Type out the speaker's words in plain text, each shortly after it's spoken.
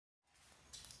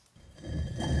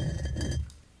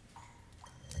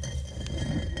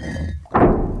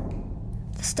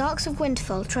Starks of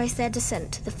Winterfell trace their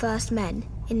descent to the first men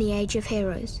in the Age of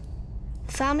Heroes.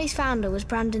 The family's founder was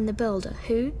Brandon the Builder,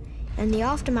 who, in the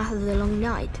aftermath of the Long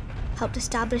Night, helped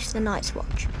establish the Night's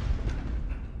Watch.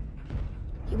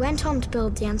 He went on to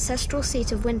build the ancestral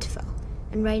seat of Winterfell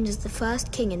and reigned as the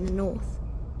first king in the north.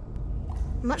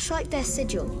 Much like their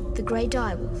sigil, the Grey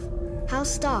Direwolf, House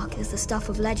Stark is the stuff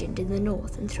of legend in the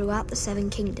north and throughout the Seven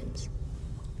Kingdoms.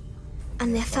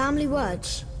 And their family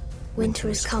words, "Winter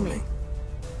is coming,"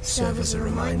 serve as a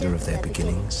reminder of their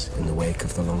beginnings in the wake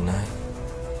of the Long Night,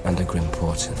 and a grim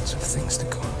portent of things to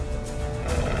come.